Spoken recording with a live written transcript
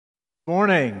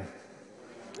Morning.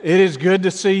 It is good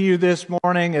to see you this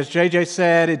morning. As JJ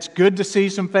said, it's good to see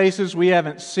some faces we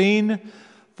haven't seen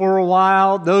for a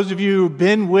while. Those of you who've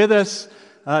been with us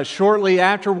shortly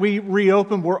after we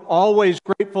reopened, we're always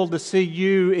grateful to see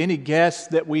you, any guests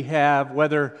that we have,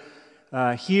 whether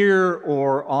here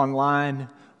or online.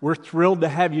 We're thrilled to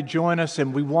have you join us,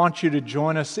 and we want you to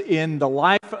join us in the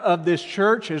life of this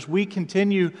church as we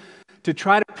continue to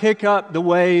try to pick up the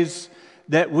ways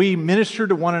that we minister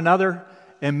to one another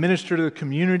and minister to the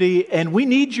community, and we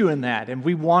need you in that, and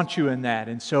we want you in that,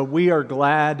 and so we are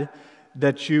glad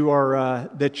that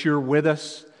you're with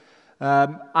us.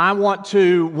 I want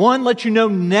to let you know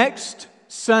next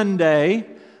Sunday,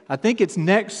 I think it's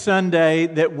next Sunday,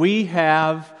 that we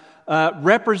have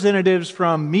representatives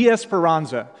from Mi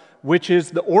Esperanza, which is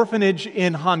the orphanage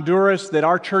in Honduras that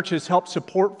our church has helped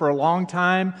support for a long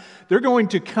time. They're going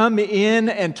to come in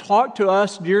and talk to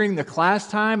us during the class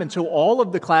time, and so all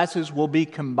of the classes will be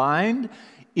combined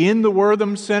in the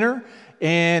Wortham Center.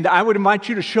 And I would invite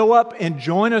you to show up and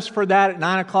join us for that at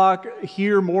 9 o'clock,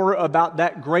 hear more about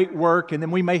that great work, and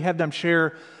then we may have them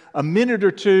share a minute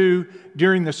or two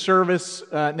during the service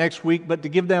next week, but to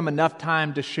give them enough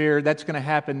time to share, that's going to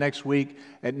happen next week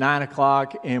at 9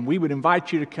 o'clock, and we would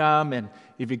invite you to come, and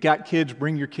if you've got kids,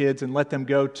 bring your kids and let them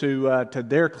go to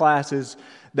their classes.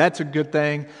 That's a good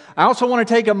thing. I also want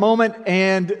to take a moment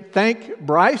and thank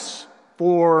Bryce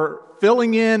for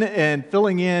filling in,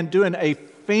 doing a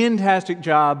fantastic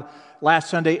job last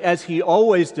Sunday, as he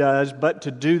always does, but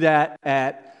to do that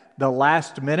at the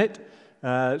last minute.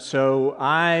 So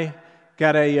I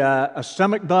got a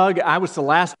stomach bug. I was the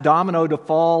last domino to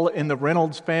fall in the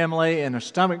Reynolds family, and a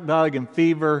stomach bug and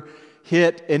fever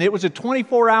hit. And it was a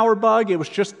 24-hour bug. It was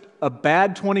just a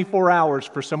bad 24 hours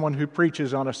for someone who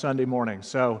preaches on a Sunday morning.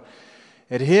 So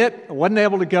it hit. I wasn't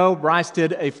able to go. Bryce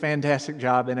did a fantastic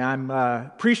job, and I'm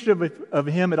appreciative of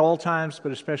him at all times,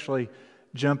 but especially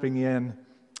jumping in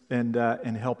and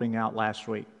helping out last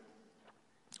week.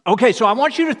 Okay, so I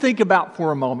want you to think about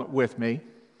for a moment with me,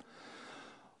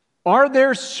 are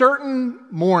there certain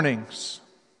mornings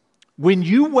when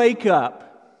you wake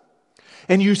up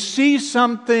and you see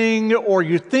something or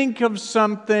you think of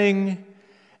something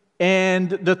and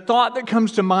the thought that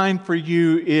comes to mind for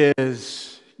you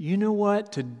is, you know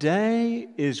what, today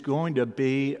is going to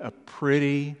be a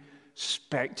pretty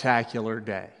spectacular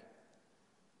day?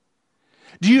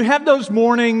 Do you have those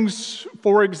mornings,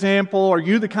 for example, are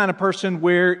you the kind of person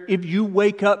where if you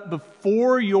wake up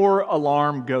before your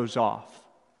alarm goes off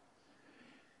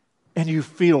and you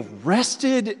feel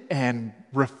rested and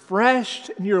refreshed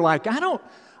and you're like, I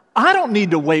don't need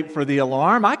to wait for the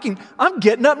alarm. I'm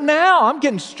getting up now. I'm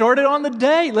getting started on the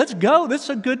day. Let's go. This is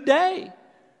a good day.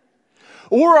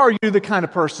 Or are you the kind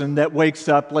of person that wakes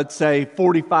up, let's say,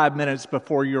 45 minutes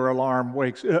before your alarm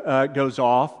goes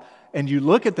off, and you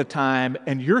look at the time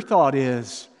and your thought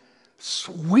is,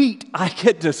 sweet, I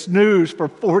get to snooze for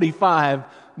 45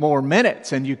 more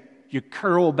minutes. And you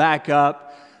curl back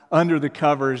up under the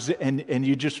covers and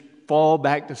you just fall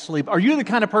back to sleep. Are you the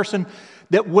kind of person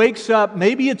that wakes up,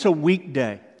 maybe it's a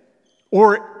weekday,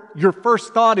 or your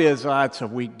first thought is, it's a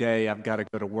weekday, I've got to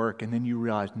go to work. And then you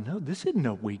realize, no, this isn't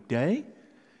a weekday.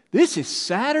 This is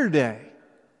Saturday.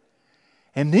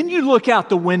 And then you look out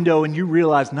the window and you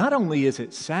realize not only is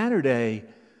it Saturday,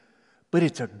 but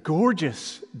it's a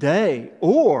gorgeous day.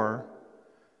 Or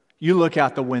you look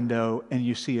out the window and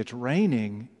you see it's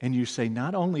raining and you say,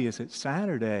 not only is it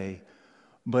Saturday,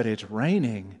 but it's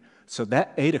raining. So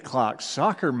that 8 o'clock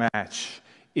soccer match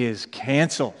is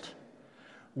canceled.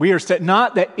 We are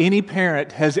not that any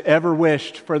parent has ever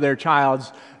wished for their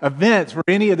child's events, for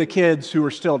any of the kids who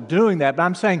are still doing that. But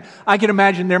I'm saying, I can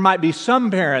imagine there might be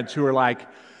some parents who are like,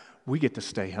 we get to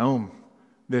stay home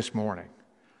this morning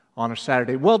on a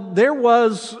Saturday. Well, there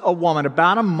was a woman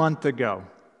about a month ago.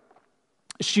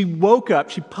 She woke up,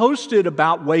 she posted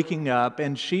about waking up,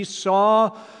 and she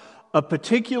saw a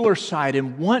particular sight.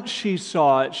 And once she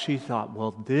saw it, she thought,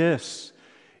 well, this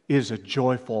is a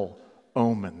joyful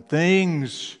omen.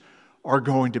 Things are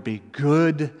going to be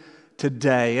good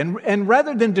today. And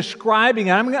rather than describing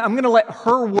it, I'm going to let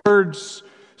her words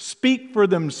speak for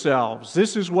themselves.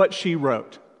 This is what she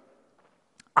wrote.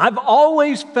 I've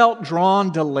always felt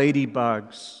drawn to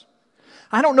ladybugs.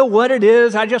 I don't know what it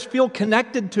is. I just feel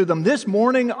connected to them. This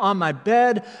morning on my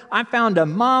bed, I found a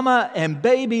mama and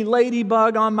baby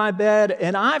ladybug on my bed,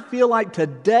 and I feel like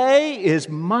today is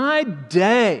my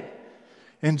day.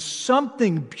 And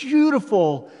something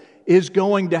beautiful is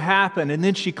going to happen. And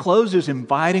then she closes,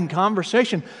 inviting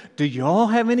conversation. Do y'all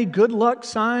have any good luck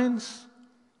signs?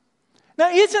 Now,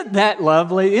 isn't that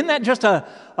lovely? Isn't that just a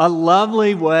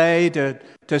lovely way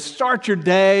to start your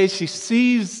day? She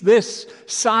sees this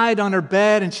side on her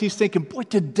bed and she's thinking, boy,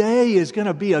 today is going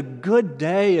to be a good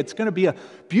day. It's going to be a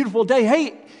beautiful day.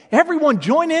 Hey, everyone,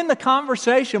 join in the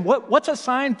conversation. What's a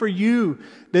sign for you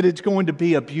that it's going to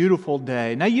be a beautiful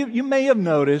day? Now, you may have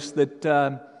noticed that,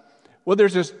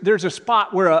 there's a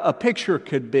spot where a picture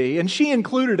could be, and she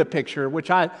included a picture, which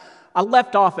I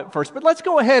left off at first. But let's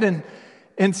go ahead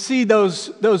and see those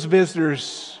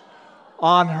visitors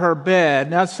on her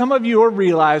bed. Now, some of you are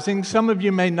realizing, some of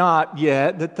you may not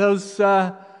yet, that those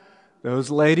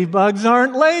ladybugs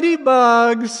aren't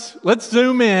ladybugs. Let's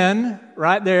zoom in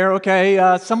right there.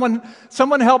 Okay, someone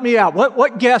help me out.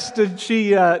 What guest did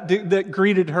she that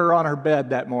greeted her on her bed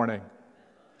that morning?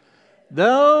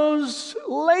 Those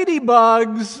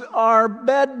ladybugs are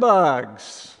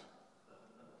bedbugs.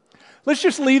 Let's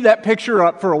just leave that picture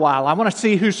up for a while. I want to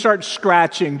see who starts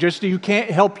scratching. Just you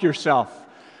can't help yourself.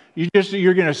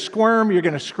 You're going to squirm, you're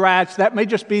going to scratch. That may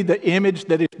just be the image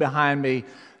that is behind me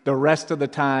the rest of the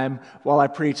time while I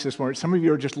preach this morning. Some of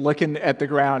you are just looking at the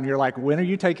ground. You're like, when are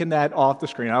you taking that off the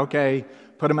screen? Okay,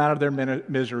 put them out of their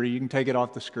misery. You can take it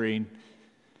off the screen.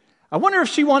 I wonder if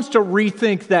she wants to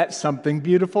rethink that something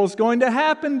beautiful is going to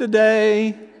happen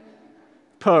today.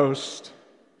 Post.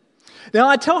 Now,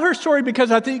 I tell her story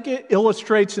because I think it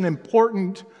illustrates an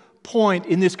important point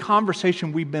in this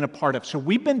conversation we've been a part of. So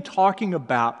we've been talking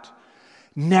about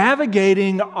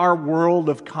navigating our world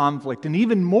of conflict. And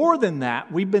even more than that,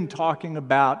 we've been talking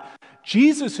about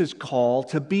Jesus' call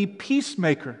to be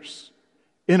peacemakers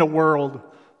in a world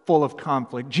full of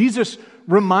conflict. Jesus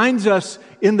reminds us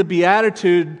in the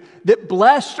Beatitude that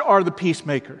blessed are the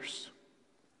peacemakers,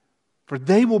 for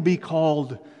they will be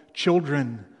called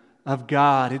children of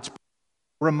God. It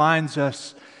reminds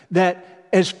us that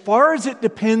as far as it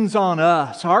depends on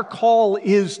us, our call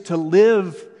is to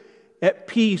live at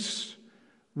peace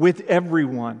with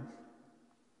everyone.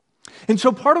 And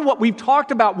so part of what we've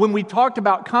talked about when we talked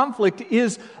about conflict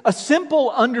is a simple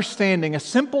understanding, a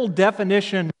simple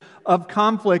definition of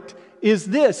conflict is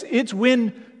this. It's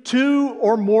when two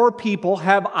or more people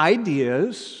have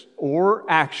ideas or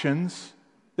actions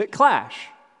that clash.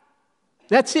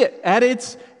 That's it. At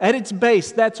its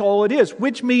base, that's all it is,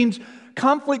 which means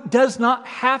conflict does not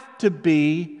have to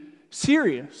be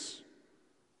serious.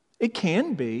 It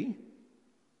can be,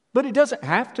 but it doesn't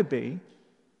have to be.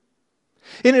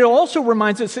 And it also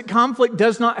reminds us that conflict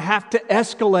does not have to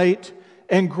escalate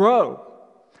and grow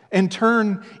and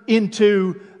turn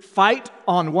into fight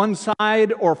on one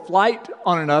side or flight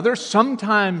on another.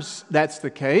 Sometimes that's the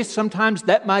case. Sometimes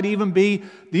that might even be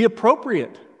the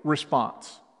appropriate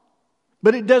response.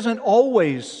 But it doesn't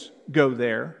always go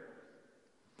there,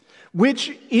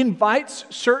 which invites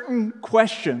certain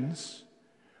questions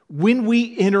when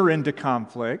we enter into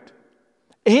conflict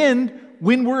and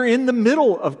when we're in the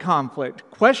middle of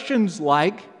conflict. Questions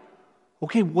like,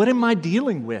 okay, what am I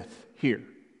dealing with here?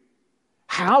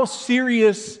 How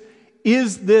serious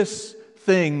is this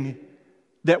thing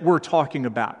that we're talking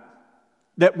about,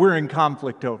 that we're in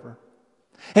conflict over?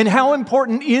 And how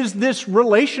important is this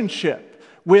relationship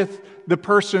with the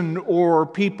person or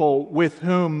people with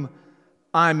whom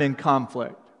I'm in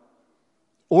conflict?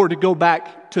 Or to go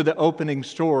back to the opening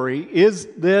story, is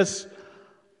this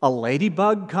a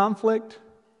ladybug conflict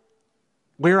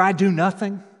where I do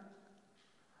nothing?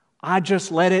 I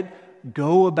just let it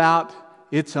go about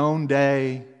its own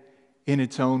day in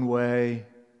its own way?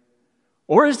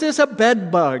 Or is this a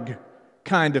bedbug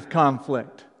kind of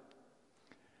conflict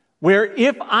where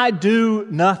if I do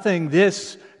nothing,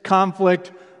 this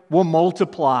conflict will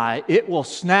multiply? It will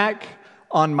snack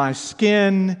on my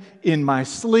skin, in my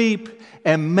sleep,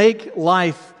 and make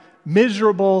life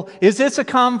miserable. Is this a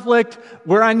conflict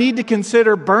where I need to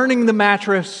consider burning the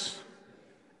mattress?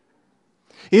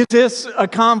 Is this a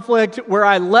conflict where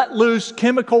I let loose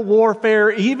chemical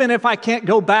warfare even if I can't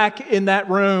go back in that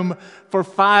room for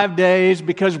 5 days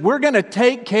because we're going to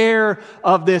take care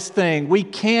of this thing? We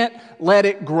can't let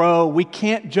it grow. We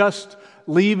can't just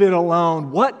leave it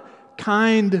alone. What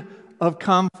kind of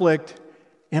conflict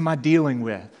am I dealing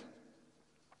with?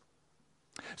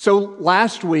 So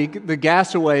last week, the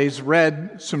Gassaways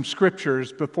read some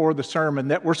scriptures before the sermon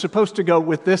that were supposed to go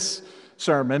with this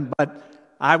sermon, but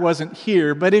I wasn't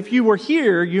here. But if you were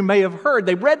here, you may have heard.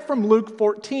 They read from Luke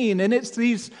 14, and it's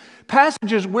these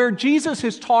passages where Jesus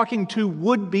is talking to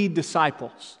would-be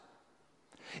disciples.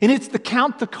 And it's the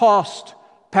count the cost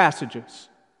passages.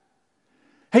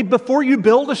 Hey, before you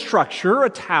build a structure, a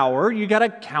tower, you got to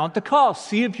count the cost.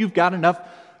 See if you've got enough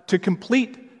to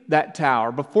complete that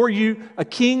tower. Before a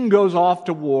king goes off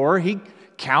to war, he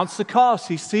counts the cost.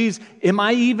 He sees, am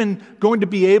I even going to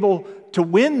be able to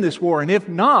win this war? And if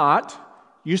not,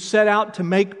 you set out to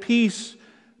make peace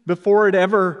before it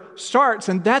ever starts.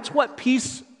 And that's what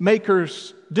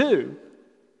peacemakers do.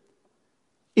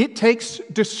 It takes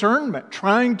discernment,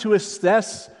 trying to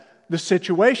assess the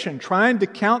situation, trying to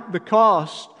count the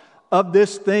cost of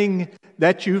this thing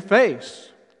that you face.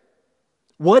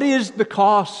 What is the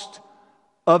cost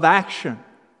of action?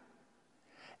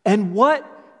 And what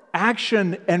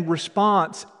action and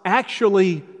response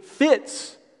actually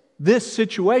fits this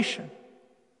situation?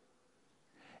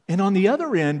 And on the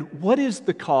other end, what is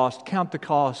the cost, count the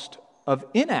cost of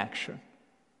inaction?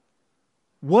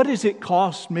 What does it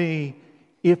cost me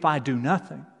if I do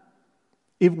nothing?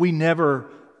 If we never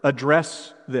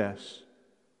address this?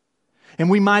 And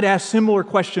we might ask similar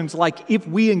questions like, if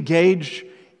we engage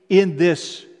in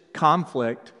this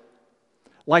conflict,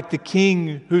 like the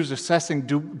king who's assessing,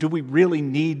 do we really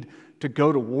need to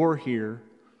go to war here?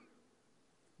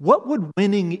 What would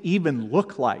winning even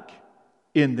look like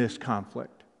in this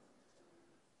conflict?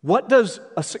 What does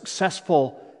a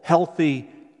successful, healthy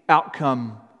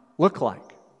outcome look like?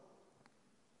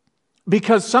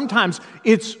 Because sometimes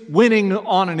it's winning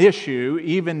on an issue,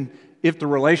 even if the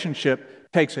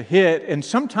relationship takes a hit, and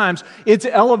sometimes it's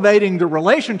elevating the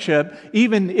relationship,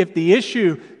 even if the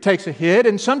issue takes a hit,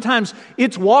 and sometimes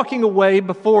it's walking away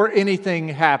before anything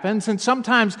happens, and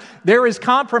sometimes there is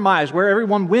compromise where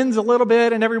everyone wins a little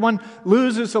bit and everyone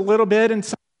loses a little bit, and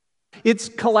it's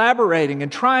collaborating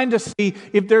and trying to see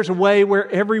if there's a way where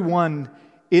everyone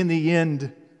in the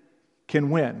end can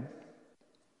win.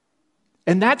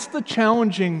 And that's the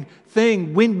challenging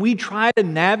thing when we try to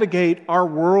navigate our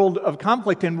world of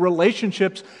conflict and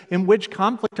relationships in which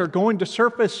conflict are going to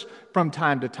surface from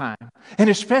time to time. And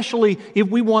especially if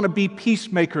we want to be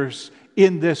peacemakers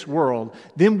in this world,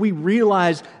 then we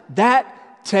realize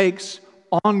that takes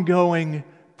ongoing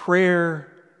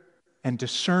prayer and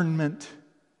discernment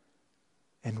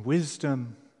and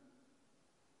wisdom,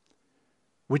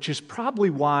 which is probably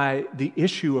why the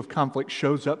issue of conflict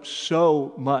shows up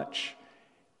so much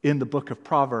in the book of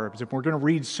Proverbs. And we're going to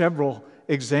read several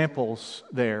examples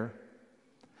there.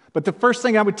 But the first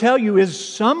thing I would tell you is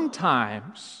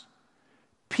sometimes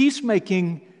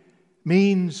peacemaking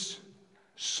means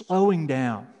slowing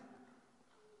down.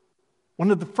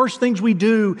 One of the first things we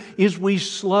do is we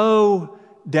slow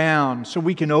down so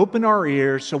we can open our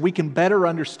ears, so we can better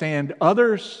understand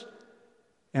others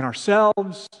and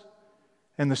ourselves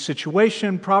and the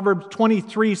situation. Proverbs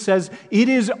 23 says, "It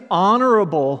is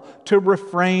honorable to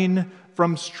refrain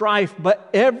from strife, but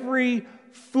every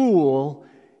fool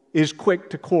is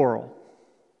quick to quarrel."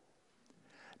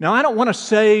 Now, I don't want to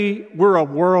say we're a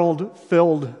world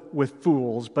filled with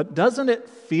fools, but doesn't it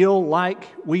feel like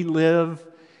we live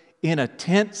in a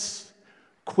tense,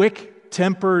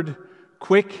 quick-tempered,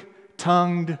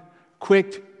 quick-tongued,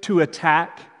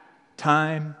 quick-to-attack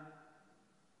time?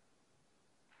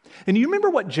 And you remember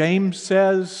what James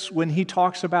says when he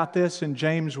talks about this in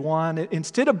James 1?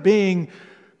 Instead of being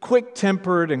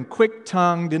quick-tempered and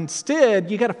quick-tongued, instead,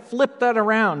 you got to flip that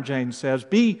around, James says.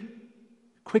 Be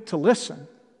quick to listen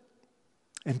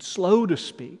and slow to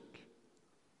speak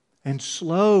and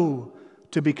slow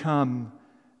to become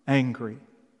angry.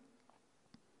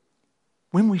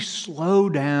 When we slow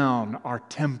down our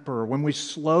temper, when we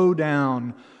slow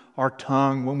down our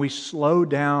tongue, when we slow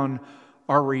down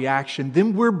our reaction,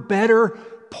 then we're better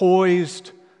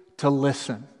poised to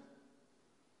listen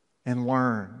and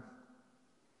learn,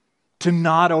 to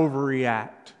not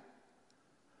overreact,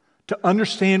 to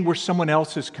understand where someone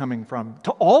else is coming from,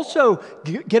 to also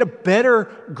get a better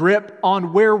grip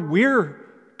on where we're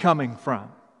coming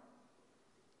from,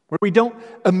 where we don't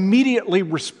immediately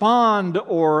respond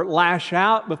or lash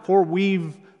out before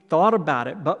we've thought about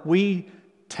it, but we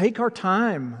take our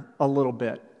time a little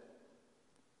bit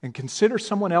and consider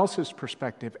someone else's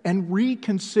perspective and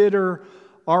reconsider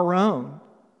our own.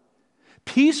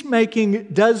 Peacemaking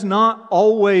does not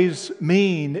always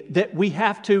mean that we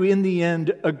have to, in the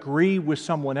end, agree with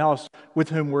someone else with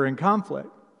whom we're in conflict.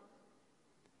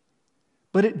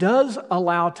 But it does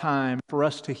allow time for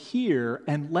us to hear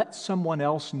and let someone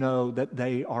else know that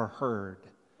they are heard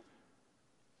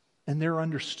and they're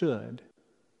understood.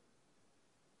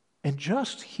 And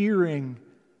just hearing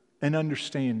and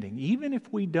understanding, even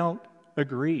if we don't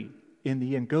agree in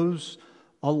the end, goes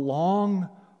a long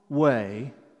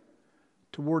way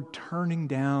toward turning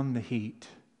down the heat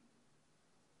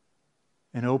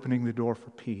and opening the door for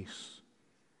peace.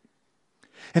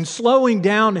 And slowing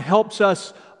down helps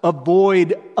us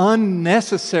avoid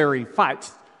unnecessary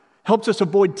fights, helps us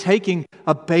avoid taking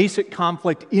a basic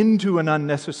conflict into an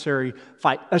unnecessary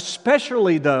fight,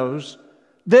 especially those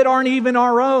that aren't even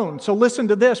our own. So listen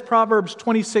to this, Proverbs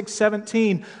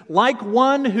 26:17. Like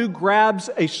one who grabs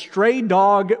a stray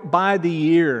dog by the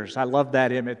ears, I love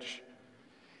that image,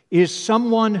 is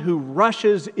someone who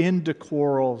rushes into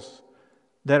quarrels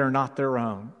that are not their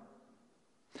own.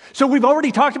 So we've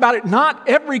already talked about it. Not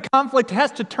every conflict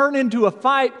has to turn into a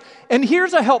fight. And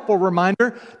here's a helpful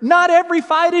reminder. Not every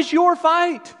fight is your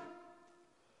fight.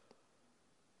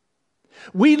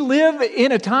 We live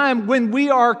in a time when we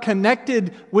are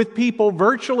connected with people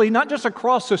virtually, not just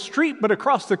across the street, but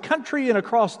across the country and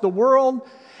across the world.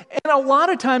 And a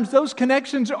lot of times those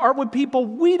connections are with people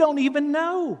we don't even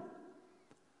know.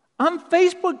 I'm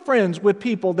Facebook friends with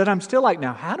people that I'm still like,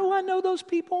 now, how do I know those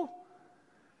people?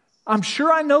 I'm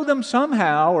sure I know them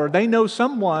somehow, or they know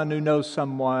someone who knows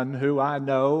someone who I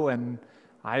know, and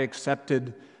I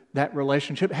accepted that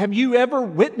relationship. Have you ever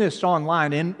witnessed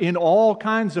online in all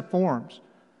kinds of forms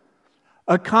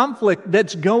a conflict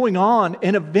that's going on,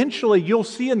 and eventually you'll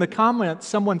see in the comments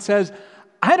someone says,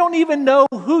 I don't even know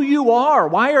who you are.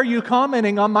 Why are you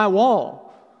commenting on my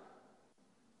wall?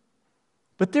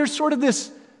 But there's sort of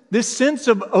this sense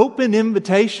of open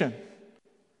invitation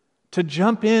to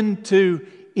jump into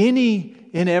any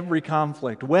and every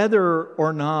conflict, whether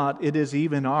or not it is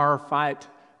even our fight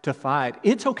to fight.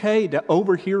 It's okay to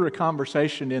overhear a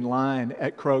conversation in line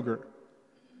at Kroger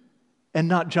and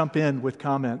not jump in with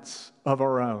comments of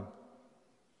our own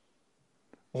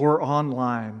or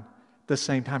online at the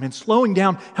same time. And slowing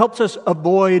down helps us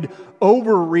avoid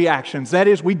overreactions. That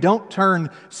is, we don't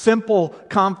turn simple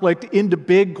conflict into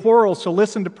big quarrels. So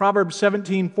listen to Proverbs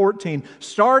 17:14.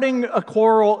 Starting a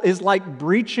quarrel is like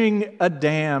breaching a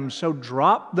dam, so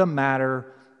drop the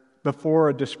matter before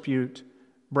a dispute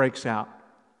breaks out.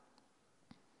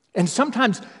 And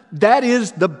sometimes that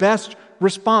is the best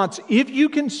response. If you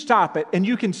can stop it, and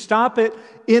you can stop it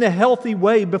in a healthy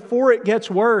way before it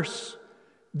gets worse,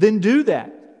 then do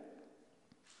that.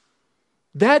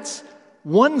 That's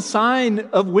one sign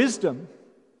of wisdom,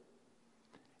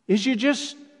 is you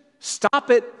just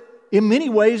stop it in many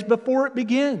ways before it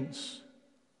begins,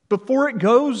 before it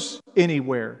goes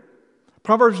anywhere.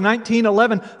 Proverbs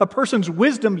 19:11, a person's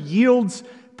wisdom yields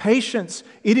patience.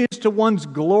 It is to one's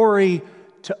glory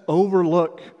to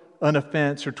overlook an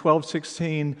offense. Or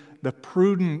 12:16, the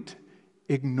prudent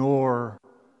ignore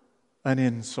an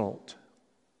insult.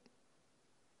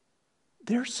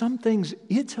 There are some things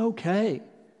it's okay,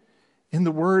 in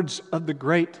the words of the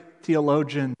great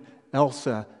theologian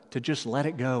Elsa, to just let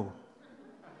it go.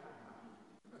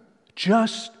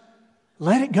 Just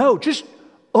let it go. Just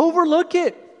overlook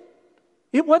it.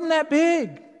 It wasn't that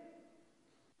big.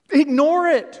 Ignore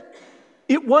it.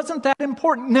 It wasn't that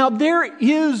important. Now, there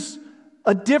is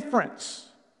a difference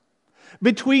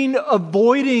between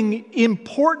avoiding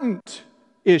important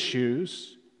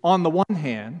issues on the one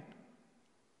hand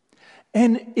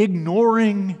and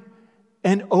ignoring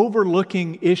and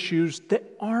overlooking issues that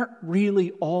aren't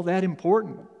really all that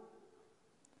important.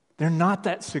 They're not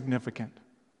that significant.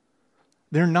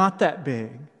 They're not that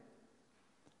big.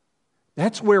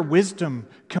 That's where wisdom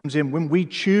comes in, when we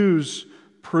choose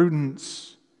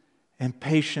prudence and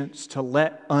patience to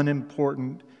let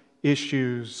unimportant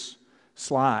issues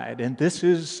slide. And this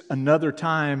is another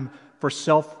time for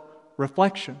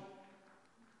self-reflection.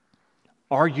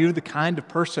 Are you the kind of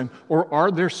person, or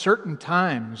are there certain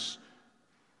times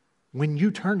when you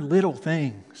turn little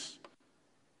things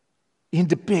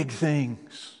into big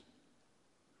things?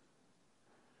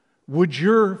 Would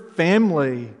your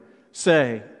family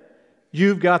say,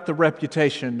 you've got the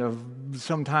reputation of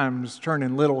sometimes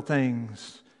turning little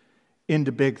things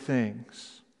into big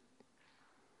things?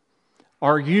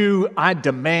 Are you, I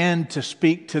demand to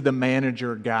speak to the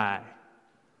manager guy,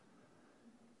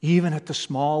 even at the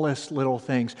smallest little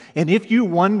things? And if you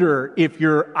wonder if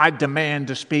you're, I demand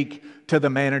to speak to the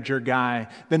manager guy,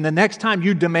 then the next time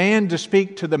you demand to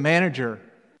speak to the manager,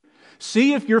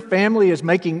 see if your family is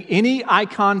making any eye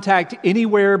contact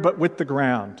anywhere but with the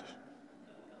ground.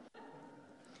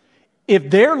 If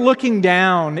they're looking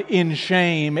down in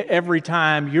shame every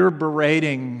time you're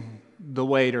berating the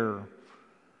waiter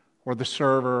or the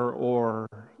server or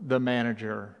the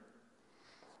manager,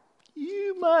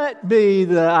 you might be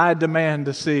the I demand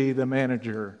to see the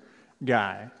manager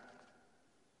guy.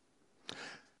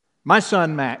 My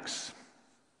son Max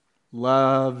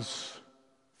loves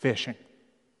fishing.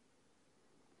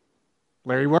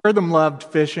 Larry Wortham loved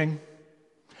fishing.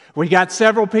 We got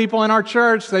several people in our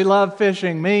church, they love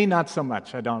fishing. Me, not so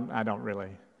much. I don't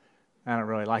really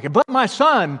like it. But my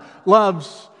son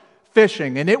loves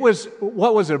fishing. And it was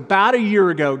about a year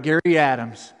ago, Gary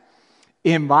Adams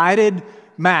invited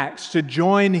Max to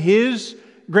join his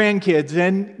grandkids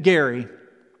and Gary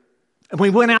And we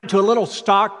went out to a little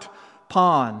stocked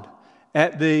pond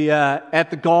at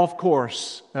the golf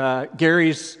course,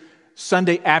 Gary's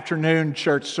Sunday afternoon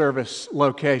church service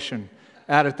location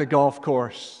out at the golf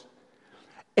course.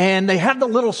 And they had the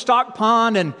little stock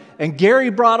pond, and Gary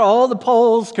brought all the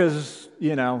poles because,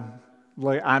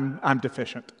 I'm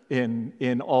deficient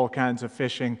in all kinds of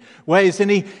fishing ways. And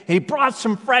he brought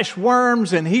some fresh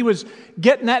worms, and he was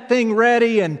getting that thing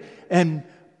ready. And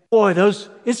boy,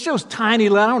 it's those tiny,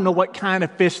 I don't know what kind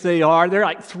of fish they are. They're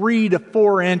like 3 to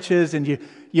 4 inches, and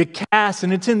you cast,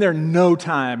 and it's in there no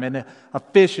time, and a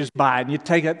fish is biting. You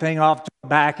take that thing off the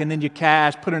back, and then you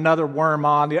cast, put another worm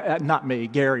on. Not me,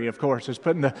 Gary, of course, is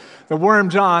putting the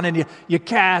worms on, and you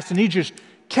cast, and he's just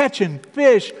catching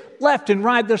fish left and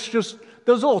right. There's just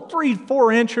those little 3 to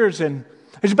 4 inches, and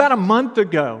it's about a month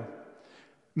ago.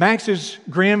 Max's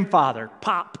grandfather,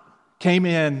 Pop, came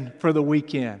in for the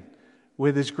weekend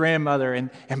with his grandmother,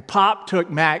 and Pop took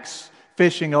Max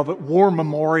fishing over at War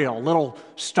Memorial, a little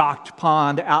stocked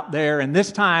pond out there. And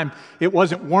this time it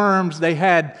wasn't worms. They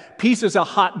had pieces of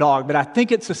hot dog, but I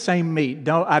think it's the same meat.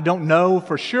 I don't know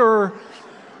for sure.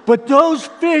 But those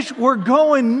fish were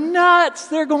going nuts.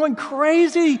 They're going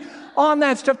crazy on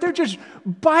that stuff. They're just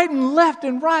biting left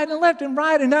and right and left and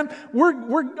right. And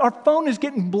our phone is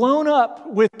getting blown up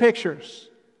with pictures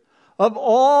of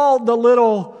all the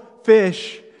little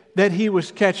fish that he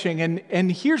was catching.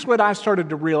 And here's what I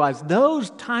started to realize. Those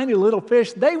tiny little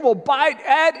fish, they will bite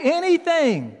at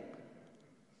anything.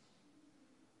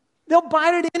 They'll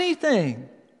bite at anything.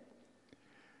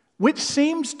 Which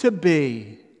seems to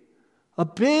be a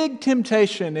big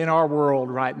temptation in our world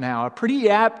right now. A pretty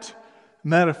apt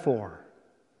metaphor.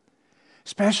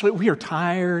 Especially we are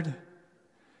tired.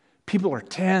 People are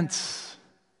tense.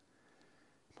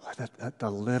 The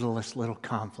littlest little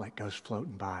conflict goes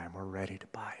floating by and we're ready to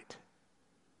bite.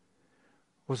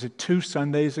 Was it 2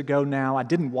 Sundays ago now? I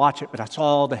didn't watch it, but I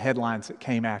saw the headlines that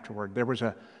came afterward. There was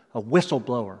a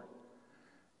whistleblower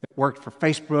that worked for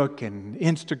Facebook and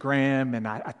Instagram, and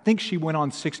I think she went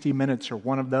on 60 Minutes or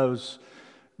one of those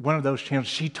channels.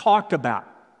 She talked about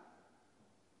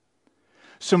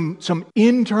some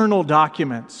internal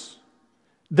documents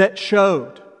that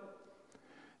showed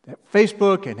that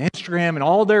Facebook and Instagram and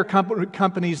all their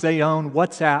companies they own,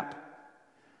 WhatsApp,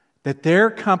 that their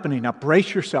company, now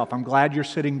brace yourself, I'm glad you're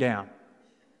sitting down,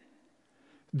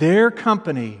 their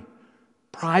company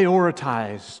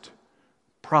prioritized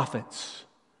profits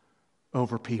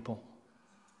over people.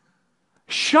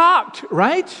 Shocked,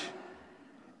 right?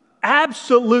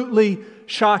 Absolutely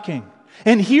shocking.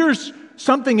 And here's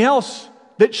something else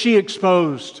that she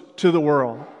exposed to the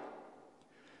world.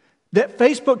 That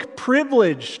Facebook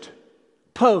privileged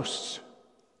posts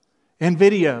and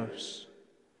videos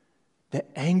that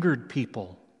angered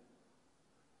people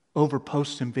over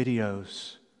posts and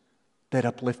videos that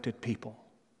uplifted people.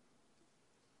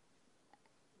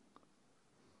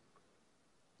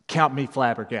 Count me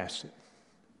flabbergasted.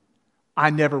 I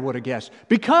never would have guessed.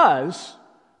 Because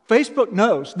Facebook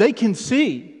knows, they can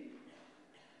see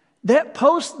that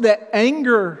posts that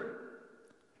anger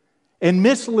and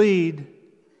mislead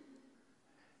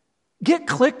get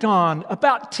clicked on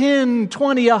about 10,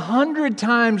 20, 100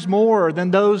 times more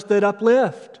than those that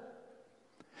uplift.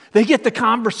 They get the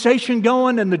conversation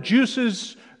going and the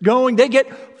juices going. They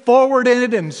get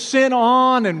forwarded and sent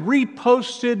on and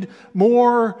reposted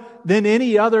more than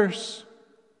any others.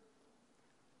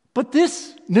 But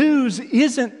this news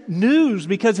isn't news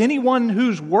because anyone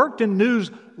who's worked in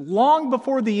news long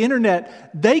before the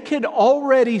internet, they could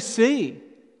already see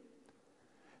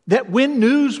that when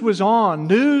news was on,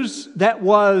 news that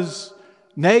was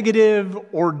negative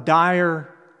or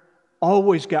dire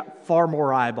always got far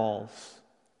more eyeballs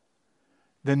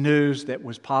than news that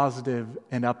was positive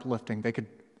and uplifting. They could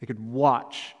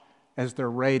watch as their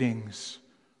ratings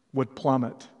would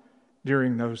plummet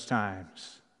during those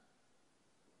times.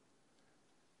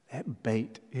 That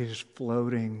bait is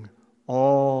floating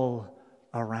all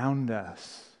around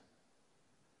us.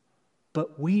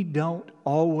 But we don't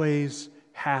always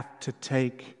have to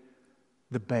take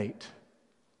the bait.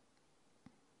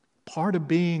 Part of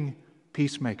being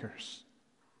peacemakers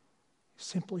is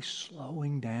simply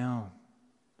slowing down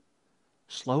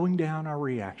our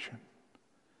reaction,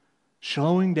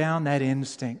 slowing down that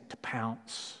instinct to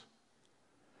pounce,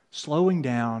 slowing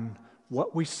down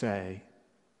what we say,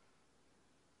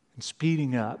 and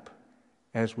speeding up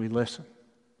as we listen.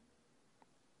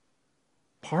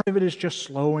 Part of it is just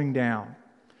slowing down.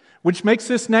 Which makes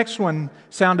this next one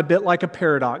sound a bit like a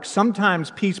paradox.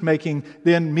 Sometimes peacemaking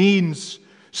then means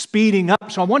speeding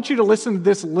up. So I want you to listen to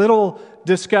this little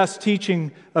discussed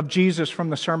teaching of Jesus from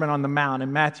the Sermon on the Mount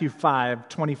in Matthew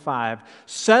 5:25.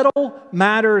 Settle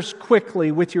matters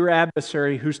quickly with your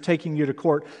adversary who's taking you to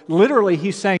court. Literally,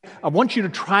 he's saying, I want you to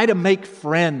try to make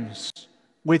friends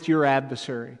with your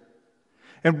adversary.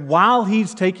 And while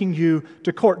he's taking you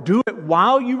to court, do it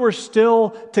while you are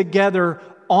still together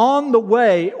on the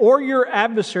way, or your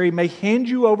adversary may hand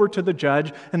you over to the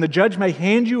judge, and the judge may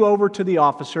hand you over to the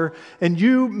officer, and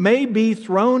you may be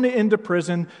thrown into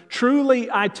prison. Truly,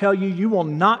 I tell you, you will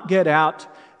not get out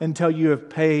until you have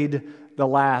paid the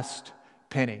last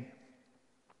penny.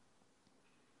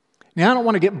 Now, I don't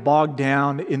want to get bogged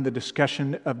down in the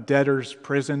discussion of debtor's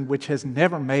prison, which has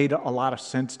never made a lot of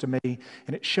sense to me,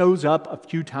 and it shows up a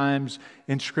few times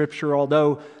in Scripture,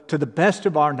 although to the best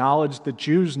of our knowledge, the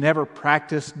Jews never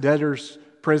practiced debtor's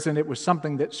prison. It was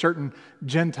something that certain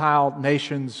Gentile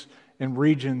nations and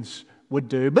regions would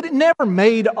do. But it never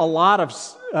made a lot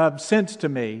of sense to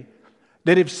me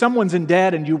that if someone's in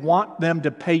debt and you want them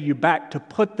to pay you back, to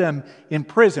put them in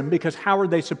prison, because how are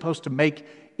they supposed to make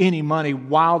any money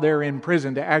while they're in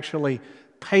prison to actually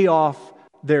pay off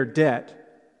their debt?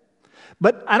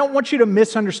 But I don't want you to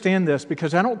misunderstand this,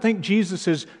 because I don't think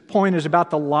Jesus' point is about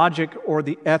the logic or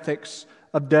the ethics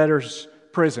of debtor's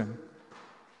prison.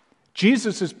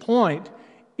 Jesus' point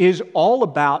is all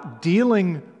about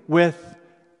dealing with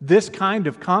this kind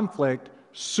of conflict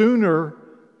sooner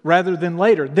rather than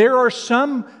later. There are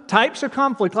some types of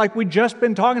conflict, like we've just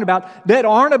been talking about, that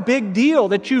aren't a big deal,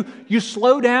 that you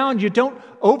slow down, you don't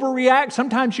overreact.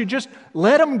 Sometimes you just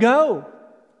let them go.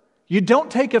 You don't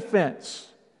take offense.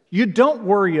 You don't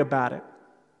worry about it.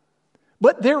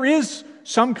 But there is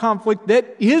some conflict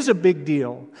that is a big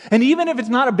deal. And even if it's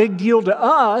not a big deal to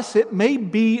us, it may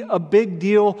be a big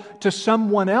deal to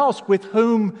someone else with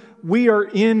whom we are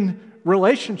in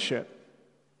relationship.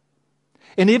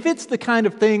 And if it's the kind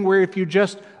of thing where if you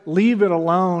just leave it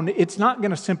alone, it's not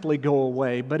going to simply go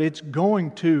away, but it's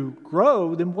going to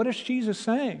grow, then what is Jesus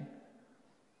saying?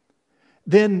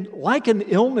 Then, like an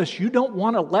illness, you don't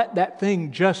want to let that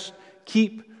thing just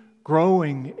keep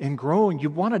growing and growing. You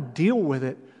want to deal with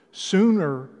it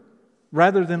sooner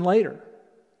rather than later.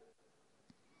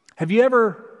 Have you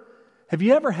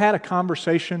ever had a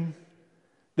conversation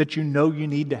that you know you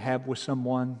need to have with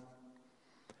someone,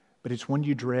 but it's one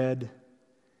you dread?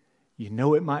 You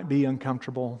know it might be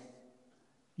uncomfortable.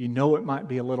 You know it might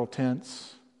be a little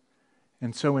tense.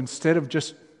 And so instead of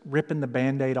just ripping the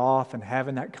Band-Aid off and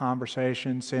having that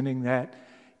conversation, sending that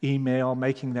email,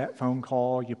 making that phone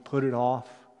call, you put it off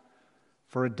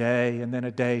for a day, and then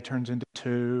a day turns into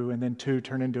two, and then two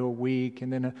turn into a week,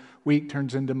 and then a week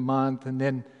turns into a month, and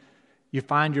then you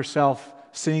find yourself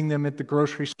seeing them at the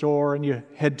grocery store, and you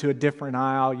head to a different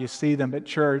aisle. You see them at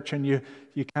church, and you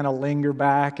kind of linger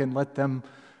back and let them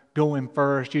go in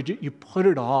first. You put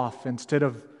it off instead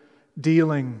of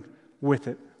dealing with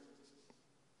it.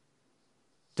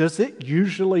 Does it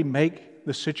usually make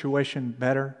the situation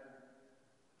better?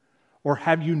 Or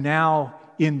have you now,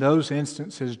 in those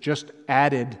instances, just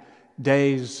added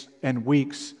days and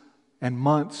weeks and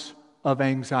months of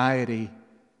anxiety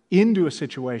into a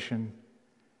situation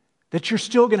that you're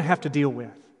still going to have to deal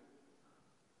with?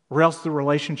 Or else the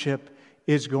relationship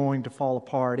is going to fall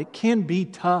apart. It can be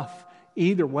tough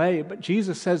either way, but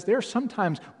Jesus says there are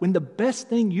sometimes when the best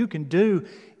thing you can do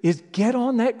is get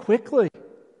on that quickly,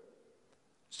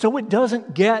 so it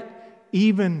doesn't get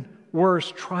even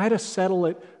worse. Try to settle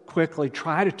it quickly.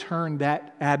 Try to turn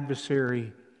that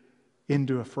adversary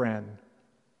into a friend.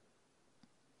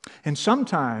 And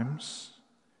sometimes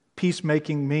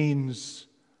peacemaking means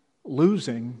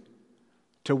losing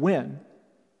to win.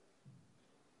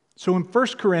 So in 1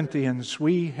 Corinthians,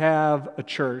 we have a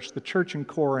church, the church in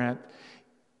Corinth,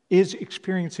 is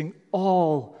experiencing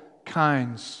all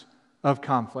kinds of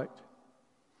conflict.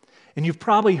 And you've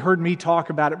probably heard me talk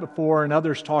about it before and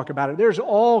others talk about it. There's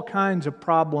all kinds of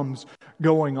problems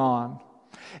going on.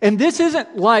 And this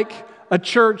isn't like a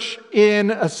church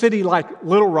in a city like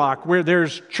Little Rock where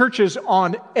there's churches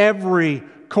on every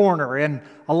corner and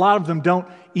a lot of them don't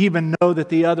even know that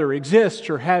the other exists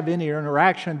or have any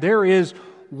interaction. There is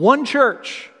one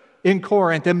church in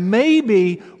Corinth, and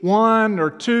maybe one or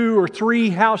two or three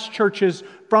house churches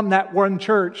from that one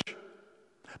church.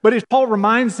 But as Paul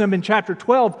reminds them in chapter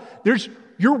 12,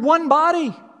 you're one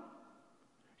body.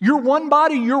 You're one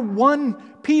body. You're one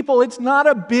people. It's not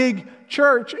a big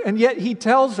church. And yet he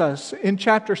tells us in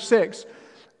chapter 6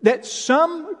 that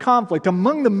some conflict,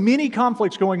 among the many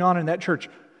conflicts going on in that church,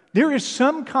 there is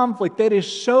some conflict that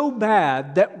is so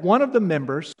bad that one of the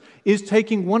members is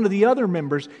taking one of the other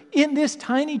members in this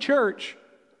tiny church.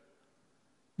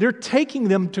 They're taking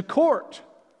them to court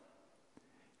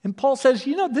And Paul says,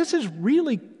 this is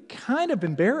really kind of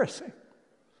embarrassing.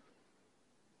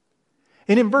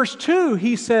 And in verse 2,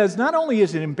 he says, not only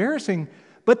is it embarrassing,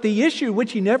 but the issue,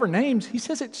 which he never names, he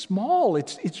says it's small,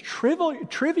 it's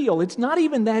trivial, it's not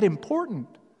even that important.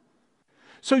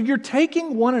 So you're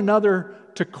taking one another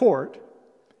to court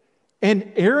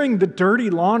and airing the dirty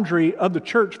laundry of the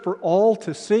church for all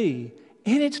to see,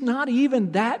 and it's not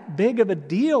even that big of a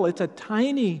deal. It's a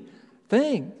tiny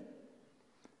thing.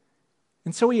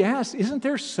 And so he asks, isn't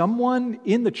there someone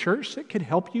in the church that could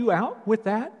help you out with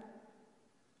that?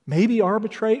 Maybe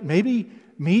arbitrate, maybe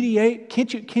mediate.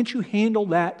 Can't you handle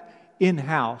that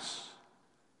in-house?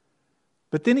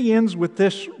 But then he ends with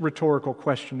this rhetorical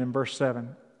question in verse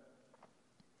 7.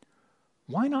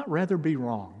 Why not rather be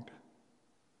wronged?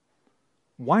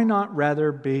 Why not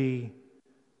rather be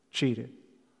cheated?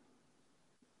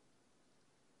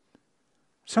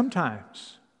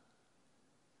 Sometimes,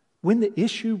 when the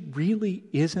issue really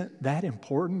isn't that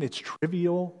important, it's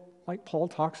trivial, like Paul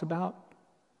talks about,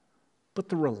 but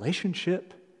the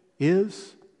relationship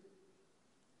is,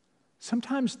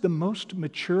 sometimes the most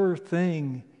mature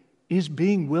thing is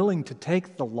being willing to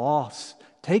take the loss,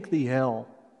 take the L,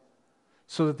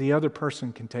 so that the other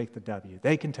person can take the W.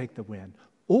 They can take the win.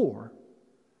 Or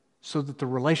so that the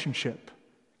relationship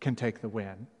can take the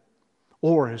win.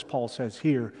 Or, as Paul says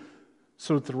here,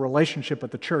 so that the relationship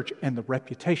of the church and the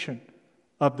reputation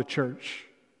of the church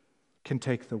can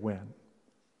take the win.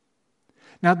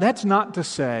 Now, that's not to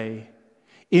say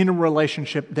in a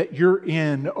relationship that you're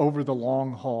in over the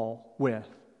long haul with,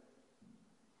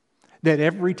 that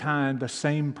every time the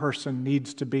same person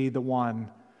needs to be the one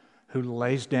who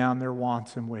lays down their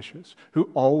wants and wishes, who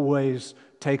always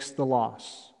takes the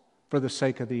loss for the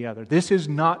sake of the other. This is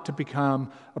not to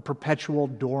become a perpetual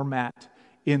doormat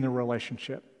in the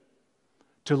relationship,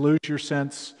 to lose your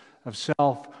sense of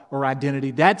self or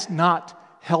identity. That's not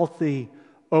healthy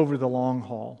over the long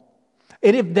haul.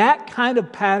 And if that kind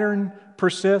of pattern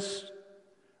persists,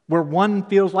 where one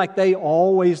feels like they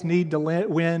always need to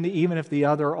win, even if the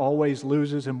other always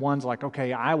loses, and one's like,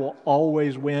 okay, I will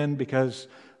always win because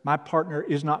my partner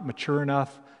is not mature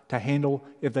enough to handle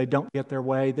if they don't get their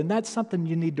way, then that's something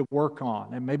you need to work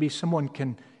on, and maybe someone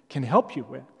can help you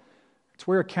with. It's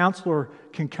where a counselor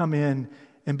can come in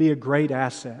and be a great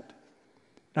asset.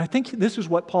 And I think this is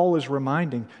what Paul is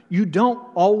reminding. You don't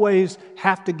always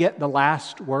have to get the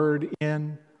last word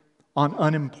in on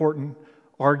unimportant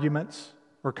arguments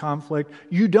or conflict.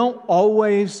 You don't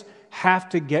always have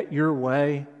to get your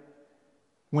way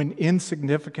when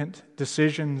insignificant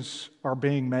decisions are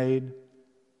being made.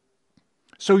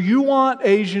 So you want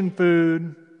Asian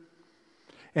food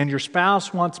and your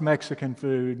spouse wants Mexican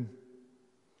food.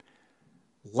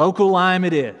 Local lime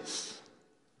it is.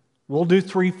 We'll do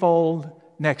threefold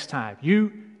next time.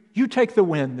 You take the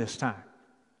win this time.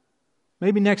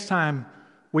 Maybe next time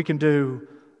we can do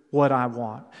what I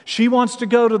want. She wants to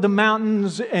go to the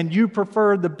mountains and you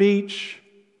prefer the beach.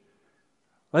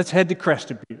 Let's head to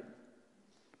Crested Butte.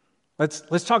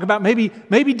 Let's talk about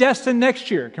maybe Destin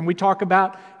next year. Can we talk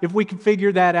about if we can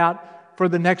figure that out for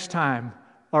the next time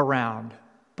around?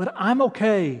 But I'm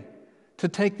okay to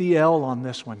take the L on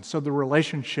this one so the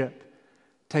relationship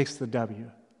takes the W.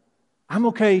 I'm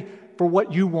okay for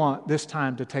what you want this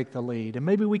time to take the lead. And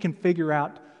maybe we can figure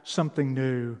out something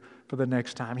new for the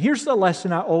next time. Here's the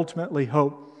lesson I ultimately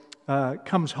hope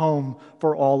comes home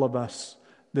for all of us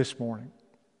this morning.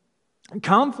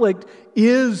 Conflict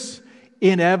is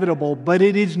inevitable, but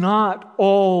it is not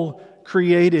all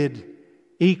created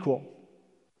equal.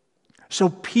 So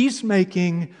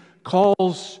peacemaking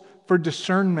calls for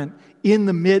discernment in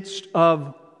the midst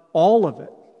of all of it.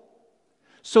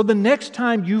 So the next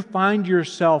time you find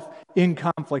yourself in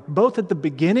conflict, both at the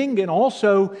beginning and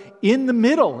also in the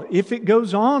middle, if it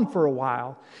goes on for a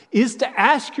while, is to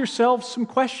ask yourself some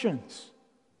questions.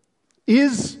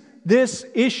 Is this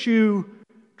issue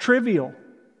trivial?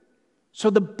 So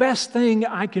the best thing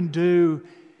I can do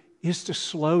is to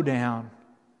slow down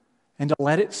and to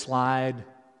let it slide,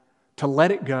 to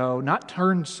let it go, not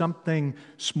turn something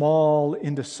small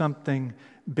into something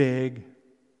big.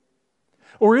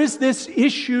 Or is this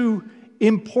issue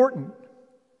important,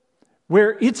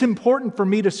 where it's important for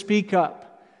me to speak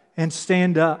up and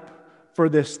stand up for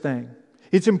this thing?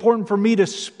 It's important for me to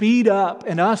speed up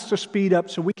and us to speed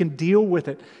up so we can deal with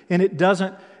it and it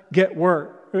doesn't get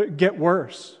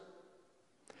worse.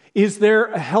 Is there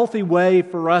a healthy way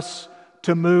for us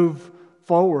to move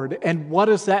forward? And what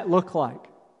does that look like?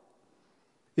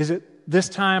 Is it this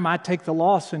time I take the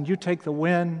loss and you take the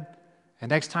win, and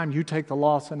next time you take the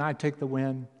loss and I take the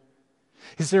win?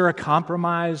 Is there a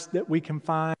compromise that we can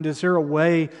find? Is there a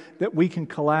way that we can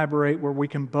collaborate where we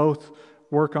can both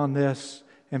work on this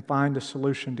and find a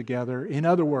solution together. In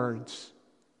other words,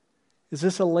 is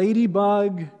this a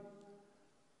ladybug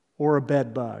or a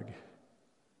bed bug?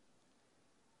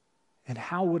 And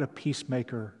how would a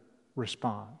peacemaker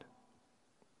respond?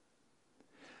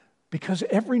 Because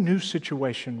every new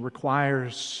situation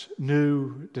requires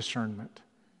new discernment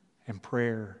and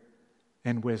prayer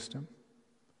and wisdom.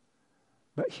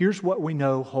 But here's what we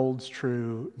know holds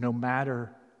true no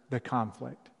matter the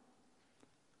conflict.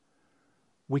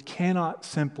 We cannot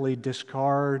simply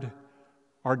discard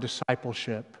our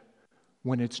discipleship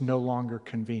when it's no longer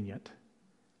convenient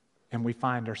and we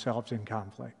find ourselves in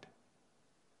conflict.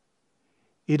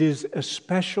 It is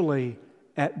especially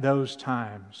at those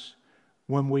times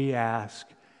when we ask,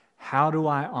 how do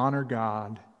I honor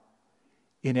God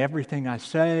in everything I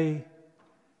say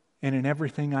and in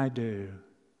everything I do,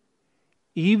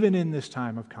 even in this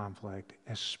time of conflict,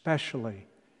 especially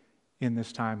in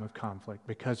this time of conflict?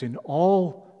 Because in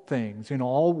all things, in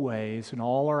all ways, in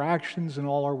all our actions and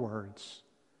all our words,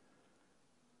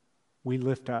 we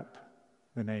lift up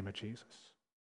the name of Jesus.